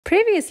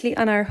Previously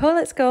on our Ho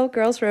Let's Go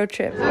Girls Road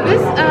Trip. So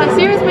this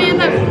series may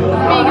end up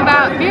being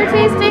about beer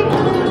tasting.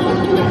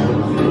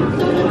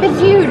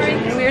 It's huge.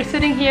 And we are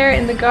sitting here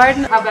in the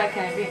garden. How bad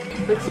can it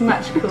be? Looks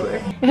much cooler.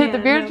 Hit the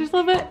beer just a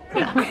little bit.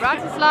 Yeah.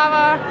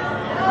 Bratislava.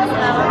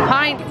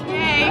 Pint.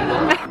 Yay.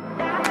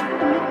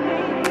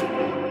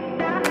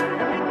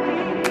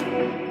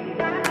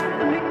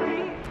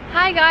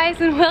 Hi guys,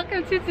 and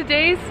welcome to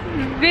today's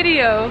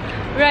video.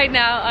 Right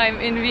now I'm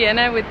in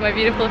Vienna with my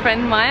beautiful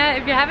friend Maya.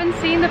 If you haven't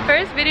seen the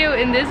first video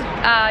in this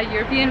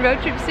European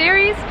road trip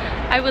series,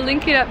 I will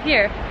link it up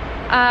here.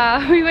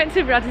 We went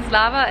to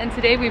Bratislava and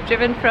today we've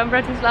driven from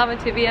Bratislava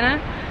to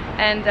Vienna,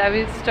 and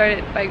we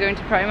started by going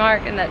to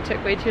Primark and that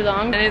took way too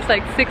long, and it's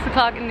like 6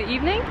 o'clock in the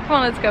evening. Come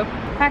on, let's go.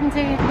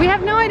 We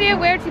have no idea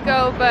where to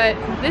go, but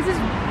this is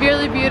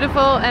really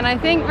beautiful and I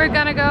think we're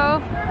gonna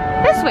go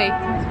this way.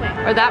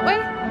 Or that way?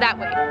 That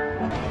way.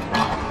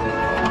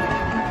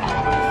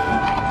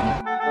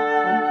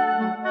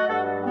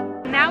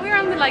 Now we're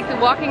on the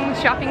walking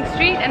shopping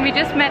street and we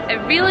just met a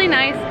really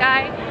nice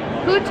guy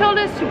who told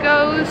us to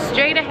go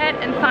straight ahead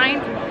and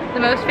find the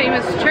most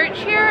famous church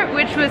here,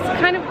 which was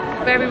kind of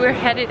where we were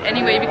headed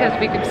anyway because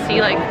we could see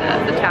like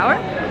the tower.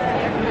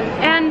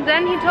 And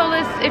then he told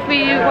us if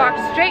we walk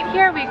straight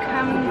here we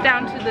come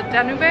down to the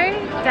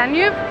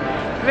Danube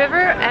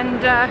River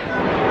and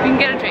we can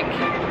get a drink.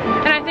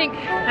 And I think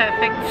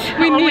perfect.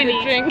 We need a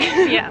drink.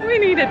 Yeah. We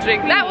need a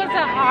drink. That was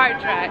a hard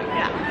drive.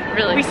 Yeah.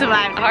 Really. We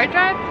survived. A hard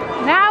drive?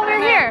 Now we're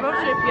here.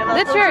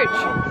 The church.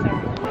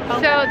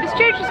 So this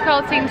church is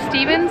called St.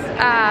 Stephen's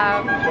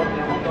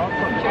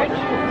Church.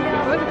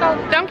 What's it called?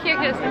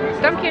 Domkirche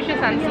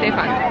San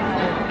Stefan.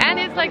 And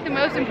it's like the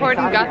most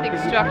important Gothic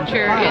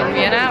structure in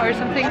Vienna or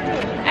something.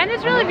 And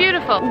it's really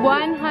beautiful.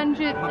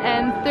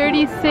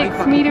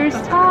 136 meters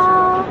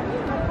tall.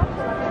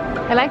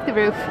 I like the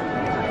roof.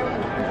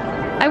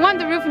 I want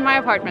the roof in my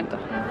apartment though.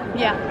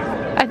 Yeah.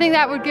 I think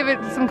that would give it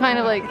some kind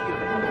of like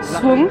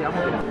swung.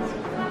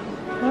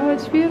 Oh,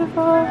 it's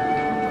beautiful.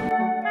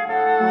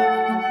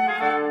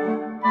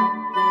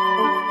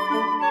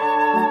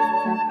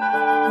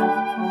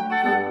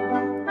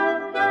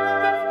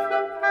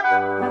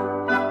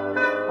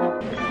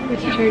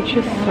 This church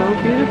is so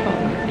beautiful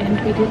and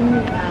we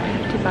didn't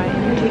have to buy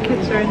any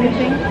tickets or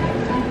anything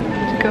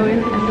to go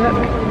in and look.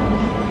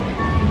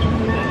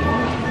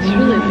 It's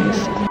really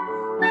nice.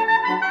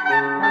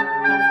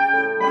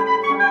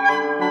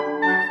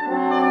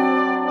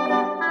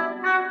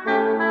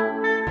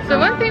 So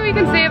one thing we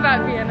can say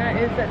about Vienna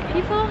is that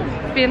people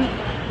have been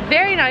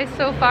very nice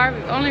so far.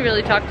 We've only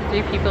really talked to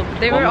 3 people, but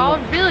they were all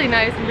really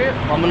nice and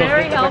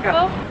very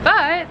helpful.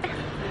 But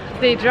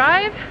they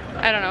drive,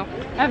 I don't know,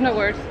 I have no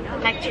words.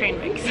 Like train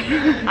wrecks.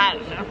 I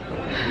don't know.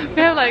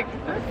 We have like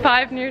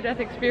 5 near-death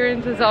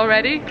experiences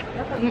already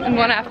in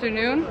one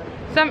afternoon.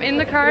 Some in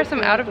the car,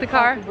 some out of the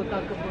car. They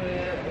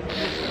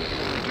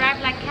drive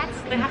like cats,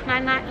 they have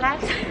 9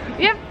 lives.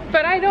 Yep,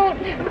 but I don't.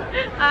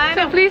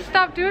 So please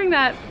stop doing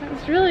that.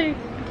 It's really,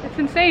 it's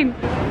insane.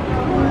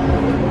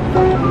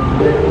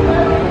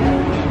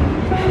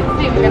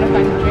 See if we're gonna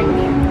find a drink.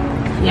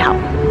 Yeah.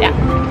 Yeah.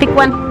 Pick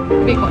one.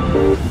 Big one.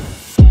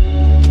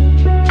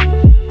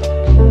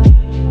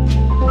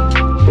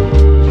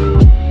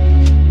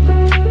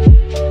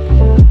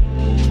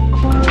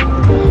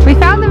 We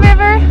found the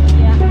river,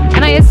 yeah.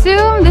 And I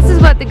assume this is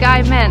what the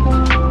guy meant.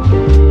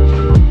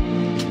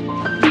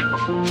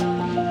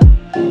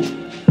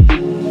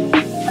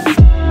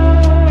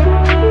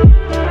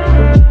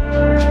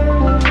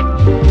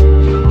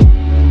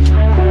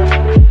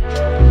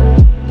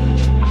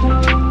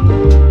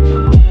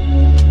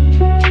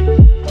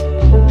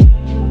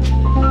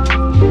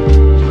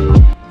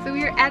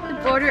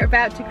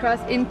 About to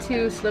cross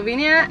into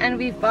Slovenia and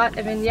we've bought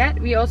a vignette.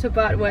 We also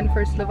bought one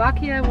for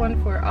Slovakia, one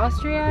for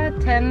Austria,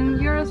 10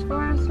 euros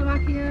for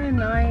Slovakia,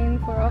 9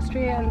 for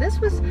Austria, and this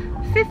was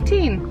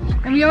 15.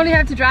 And we only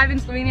have to drive in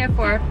Slovenia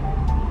for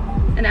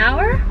an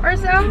hour or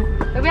so.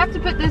 But we have to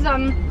put this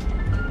on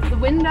the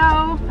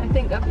window, I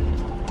think.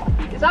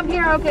 Is up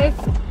here okay?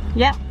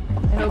 Yeah.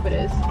 I hope it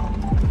is.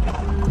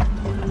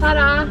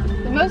 Ta-da!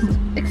 The most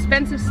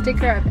expensive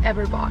sticker I've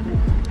ever bought.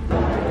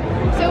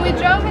 So we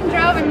drove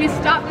and we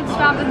stopped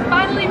and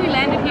finally we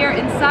landed here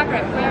in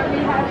Zagreb, where we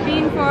have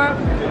been for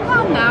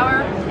about an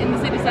hour in the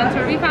city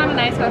center. We found a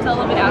nice hotel a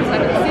little bit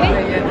outside of the city.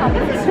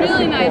 This is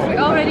really nice. We're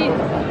already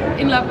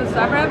in love with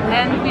Zagreb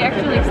and we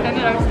actually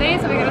extended our stay,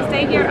 so we're gonna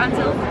stay here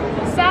until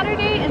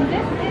Saturday, and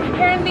this is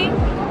apparently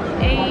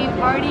a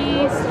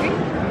party street.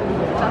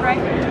 Is that right?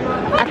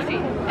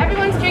 Actually,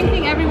 everyone's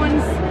drinking,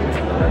 everyone's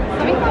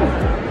having fun.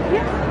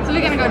 Yeah. So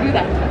we're gonna go do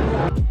that.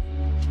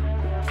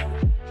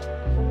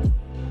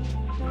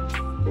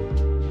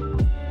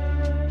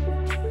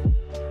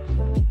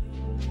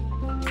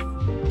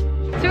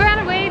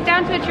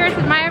 Down to a church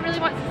that Maya really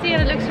wants to see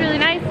and it looks really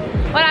nice.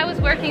 While I was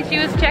working, she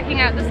was checking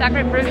out the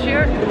Zagreb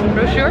brochures.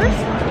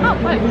 Oh,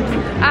 what?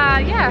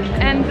 Yeah,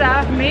 and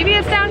maybe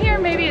it's down here,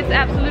 maybe it's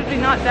absolutely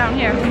not down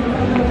here.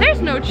 There's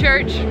no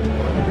church.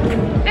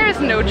 There is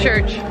no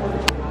church.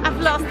 I've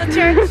lost the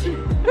church.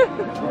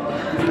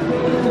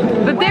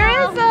 But there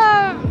is a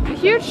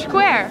church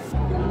square.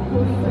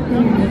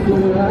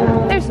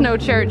 There's no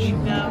church.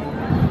 No.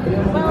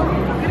 Well,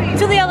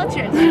 to the other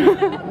church.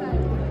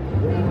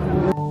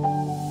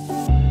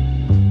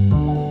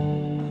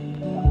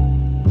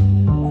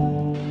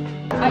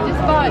 I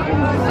just bought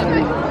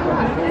something.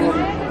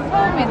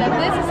 Told me that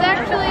this is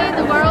actually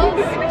the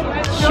world's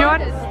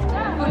shortest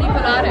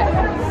funiculare.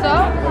 So,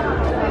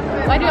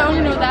 why do I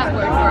only know that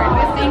word for it?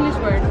 What's the English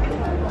word?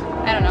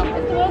 I don't know.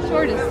 It's the world's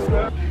shortest.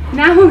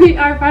 Now we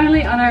are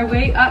finally on our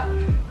way up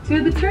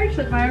to the church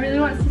that Maya really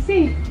wants to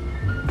see.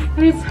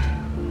 And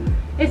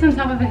it's on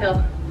top of a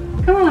hill.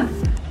 Come on.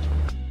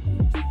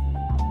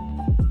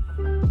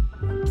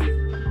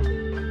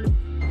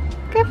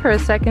 Give her a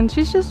second.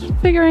 She's just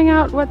figuring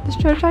out what this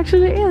church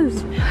actually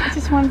is. I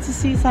just wanted to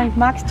see St.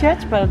 Mark's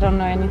Church, but I don't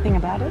know anything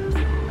about it.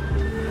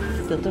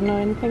 Still don't know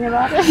anything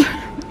about it.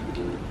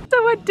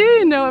 So what do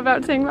you know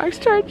about St. Mark's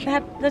Church?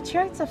 That the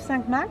Church of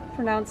St. Mark,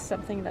 pronounced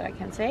something that I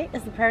can say,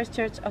 is the parish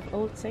church of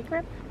Old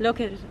Zagreb,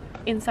 located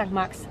in St.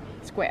 Mark's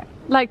Square.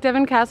 Like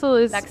Devon Castle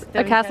is Like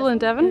a castle in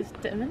Devon?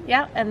 Devon?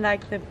 Yeah, and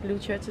like the blue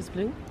church is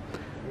blue.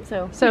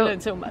 So we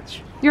learned so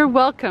much. You're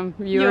welcome,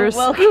 viewers.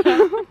 You're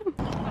welcome.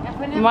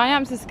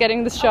 Mayams is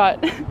getting the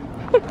shot.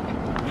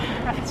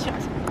 Right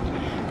shot.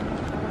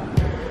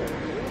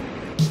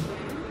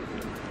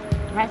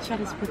 Right shot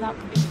is without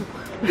the people.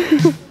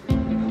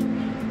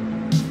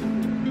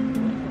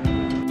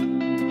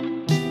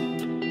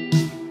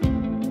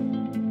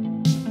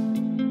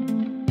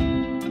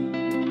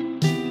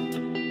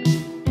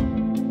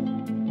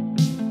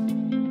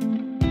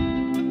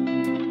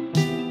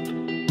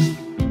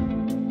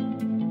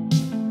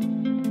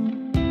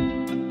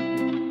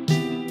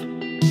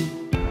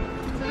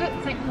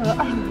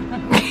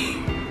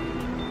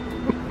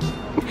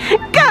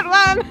 Good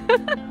one!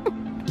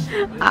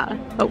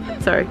 Oh,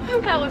 sorry.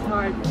 That was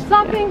hard.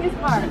 Stopping is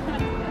hard.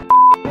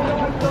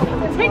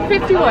 Take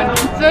 51.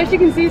 So as you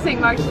can see, St.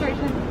 Mark's Church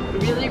is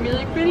really,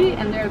 really pretty,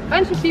 and there are a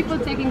bunch of people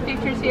taking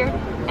pictures here.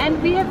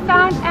 And we have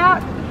found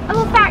out a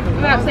little fact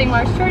about St.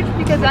 Mark's Church,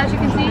 because as you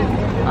can see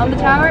on the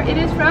tower, it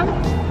is from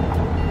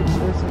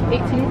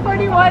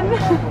 1841.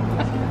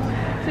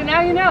 So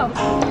now you know.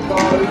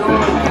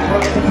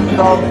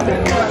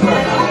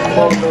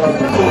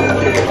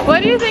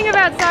 What do you think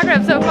about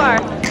Zagreb so far?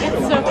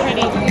 It's so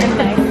pretty and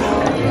nice.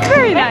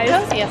 Very nice.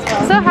 Cozy as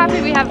well. So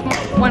happy we have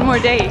one more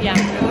day. Yeah.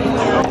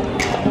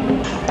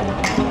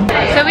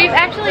 So we've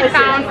actually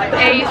found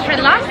a Sri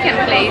Lankan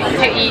place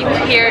to eat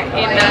here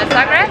in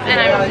Zagreb, and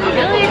I'm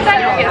really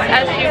excited because,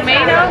 as you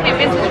may know, we've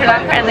been to Sri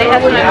Lanka and they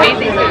have some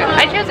amazing food.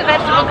 I chose a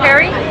vegetable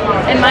curry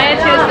and Maya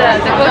chose the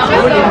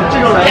kochu,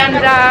 and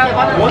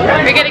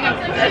we're getting a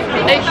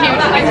huge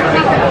pizza.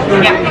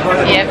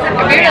 Yeah.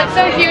 We're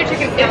so huge you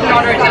can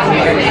order it.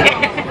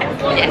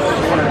 Yes.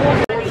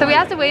 So we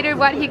asked the waiter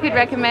what he could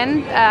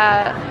recommend,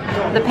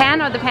 the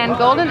pan or the pan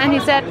golden, and he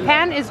said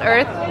pan is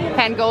earth,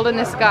 pan golden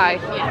is sky.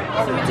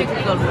 Yeah, so we took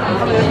the golden.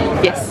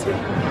 Yes.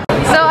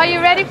 So are you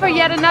ready for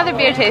yet another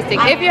beer tasting?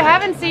 If you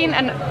haven't seen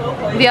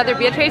the other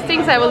beer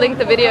tastings, I will link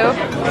the video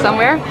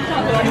somewhere.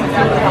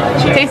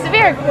 Taste the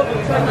beer.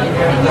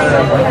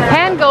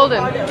 Pan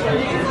golden.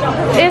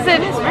 Is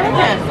it? It's very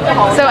good.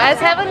 So as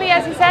heavenly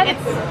as he said?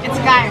 It's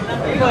sky.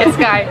 It's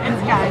sky.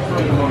 It's sky.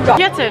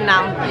 Your turn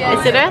now.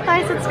 Is it earth or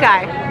is it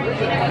sky?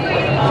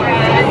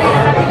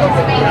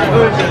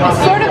 It's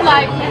sort of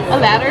like a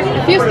ladder.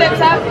 A few steps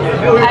up.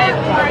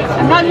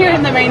 I'm not here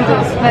in the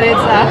ranges, but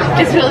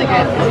it's really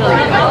good. It's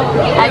really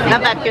good.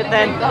 Not that good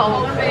then. The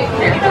whole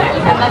here.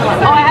 And then,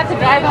 oh, I have to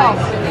drive home.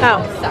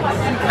 Oh. Sucks.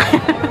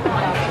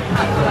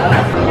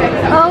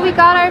 Oh, we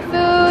got our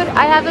food.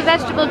 I have a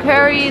vegetable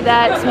curry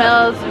that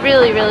smells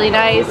really, really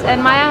nice,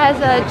 and Maya has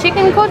a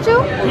chicken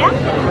kochu. Yeah.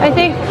 I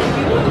think.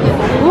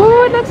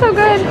 Ooh, it looks so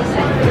good.